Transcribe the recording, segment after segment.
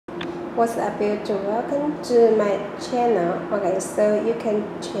What's up, YouTube? Welcome to my channel. Okay, so you can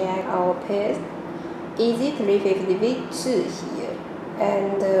check our page Yeezy 350 V2 here,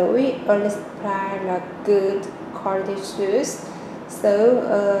 and we only supply the good quality shoes. So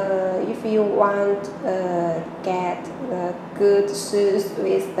if you want get the good shoes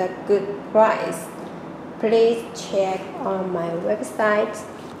with the good price, please check on my website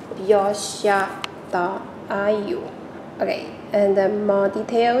wechat.io. Okay, and more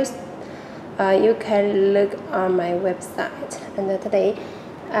details you can look on my website. And today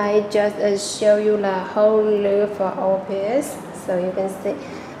I just show you the whole look for our piece. So you can see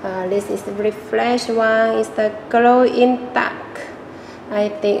this is the refresh one, is the glow in dark. I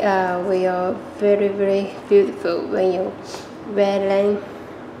think will very beautiful when you wear them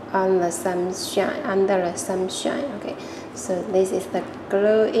on the sunshine, under the sunshine. Okay, so this is the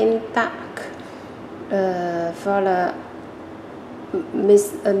glow in dark for the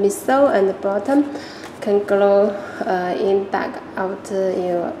midsole and the bottom can glow in dark after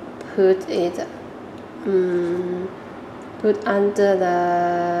you put it put under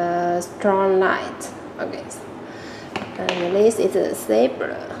the strong light. Okay, and this is a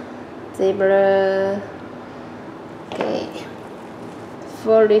zebra. Okay,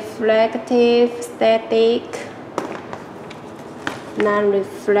 for reflective static,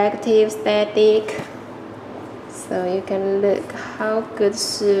 non-reflective static. So you can look how good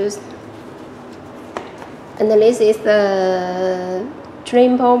shoes. And this is the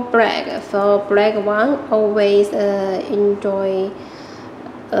triple black. For black one, always enjoy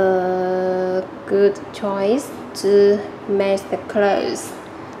a good choice to match the clothes.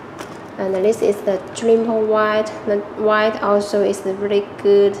 And this is the triple white. The white also is very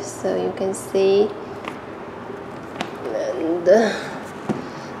good, so you can see. And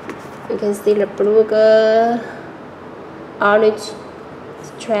you can see the blue girl, orange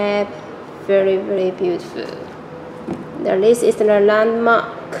strap, very beautiful. This is the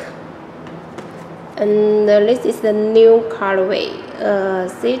landmark, and this is the new colorway,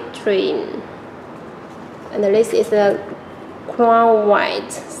 citrine, and this is the crown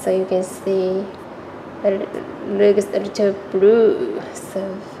white. So you can see it looks a little blue,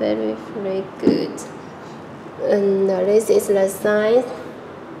 so very good. And this is the size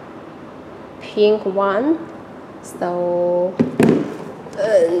pink one. So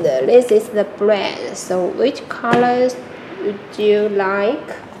and this is the brand. So which colors would you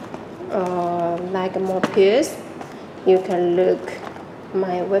like more pairs? You can look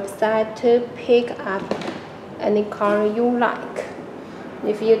my website to pick up any color you like.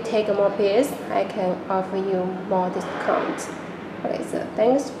 If you take more pairs, I can offer you more discount. Okay, so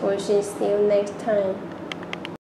thanks for watching. See you next time.